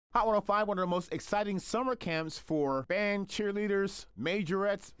Hot 105, one of the most exciting summer camps for band, cheerleaders,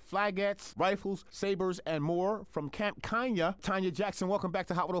 majorettes, flagettes, rifles, sabers, and more from Camp Kanya. Tanya Jackson, welcome back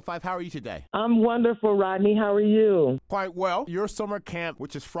to Hot 105. How are you today? I'm wonderful, Rodney. How are you? Quite well. Your summer camp,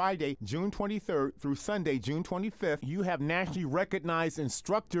 which is Friday, June 23rd through Sunday, June 25th, you have nationally recognized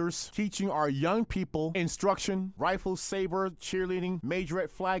instructors teaching our young people instruction, rifles, saber, cheerleading,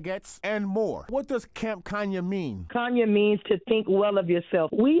 majorette, flagettes, and more. What does Camp Kanya mean? Kanya means to think well of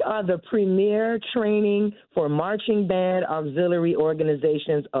yourself. We are the premier training for marching band auxiliary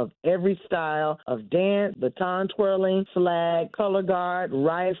organizations of every style of dance, baton twirling, flag, color guard,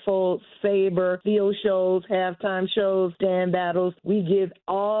 rifle, saber, field shows, halftime shows, stand battles. We give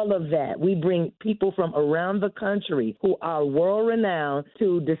all of that. We bring people from around the country who are world-renowned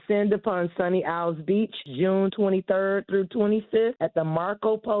to descend upon Sunny Isles Beach, June 23rd through 25th at the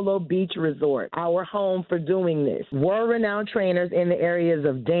Marco Polo Beach Resort, our home for doing this. World-renowned trainers in the areas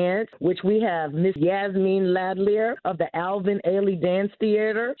of dance, which we have Miss Yasmin Ladlier of the Alvin Ailey Dance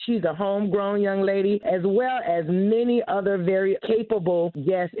Theater. She's a homegrown young lady, as well as many other very capable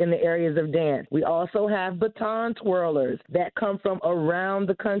guests in the areas of dance. We also have baton twirlers that come from around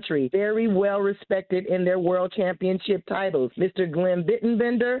the country, very well respected in their world championship titles. Mr. Glenn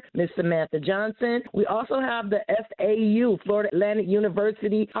Bittenbender, Miss Samantha Johnson. We also have the FAU, Florida Atlantic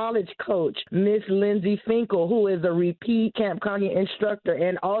University college coach, Miss Lindsay Finkel, who is a repeat Camp Kanya instructor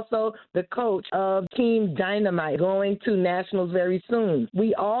and also the coach of Team Dynamite, going to nationals very soon.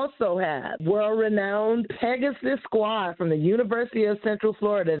 We also have world-renowned Pegasus Squad from the University of Central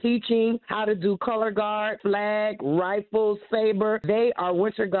Florida teaching how to do color guard, flag, rifle, saber. They are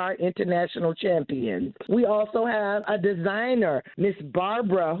Winter Guard International champions. We also have a designer, Miss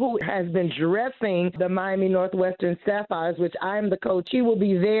Barbara, who has been dressing the Miami Northwestern Sapphires, which I'm the coach. She will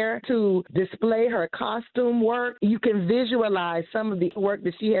be there to display her costume work. You can visualize some of the work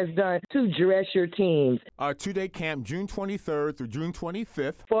that she has done to dress your teams. Our two-day camp, June 23rd through June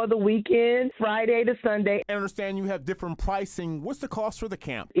 25th. For the weekend, Friday to Sunday. I understand you have different pricing. What's the cost for the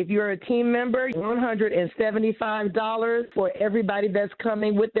camp? If you're a team member, $175 for everybody that's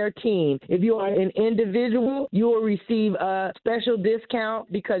coming with their team. If you are an individual, you will receive a special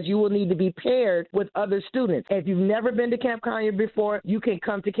discount because you will need to be paired with other students. If you've never been to Camp Kanya before, you can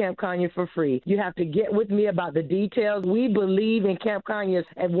come to Camp Kanya for free. You have to get with me about the details. We believe in Camp Kanya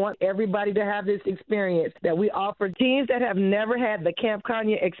and want everybody to have this experience that we offer. Teams that have never had the Camp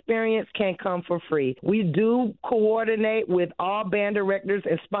Kanya experience can come for free. We do coordinate with all band directors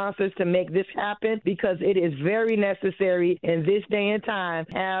and sponsors to make this happen because it is very necessary in this day and time.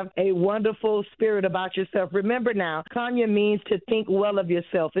 Have a wonderful spirit about yourself. Remember now, Kanya means to think well of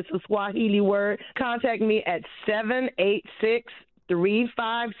yourself. It's a Swahili word. Contact me at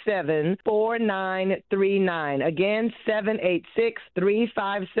 786-357-4939. Again,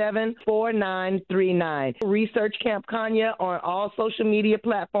 786-357-4939. Research Camp Kanya on all social media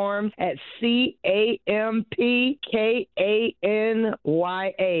platforms at CampKanya.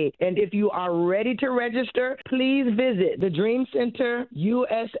 And if you are ready to register, please visit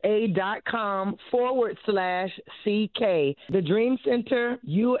thedreamcenterusa.com/CK.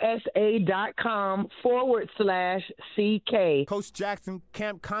 thedreamcenterusa.com/CK. Coach Jackson,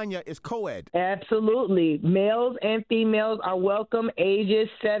 Camp Kanya is co-ed. Absolutely. Males and females are welcome, ages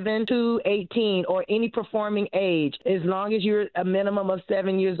 7 to 18 or any performing age, as long as you're a minimum of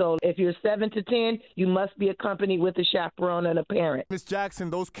 7 years old. If you're 7 to 10, you must be accompanied with a chaperone and a parent. Ms. Jackson,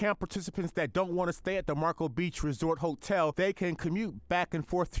 those camp participants that don't want to stay at the Marco Beach Resort Hotel, they can commute back and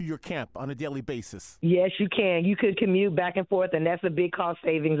forth to your camp on a daily basis. Yes, you can. You could commute back and forth, and that's a big cost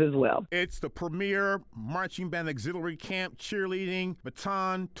savings as well. It's the premier marching band auxiliary camp, cheerleading,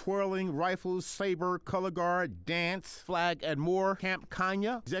 baton, twirling, rifles, saber, color guard, dance, flag, and more. Camp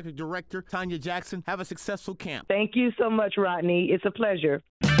Kanya, Executive Director Tanya Jackson. Have a successful camp. Thank you so much, Rodney. It's a pleasure.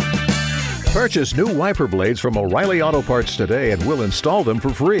 Purchase new wiper blades from O'Reilly Auto Parts today and we'll install them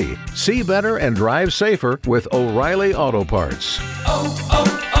for free. See better and drive safer with O'Reilly Auto Parts. Oh,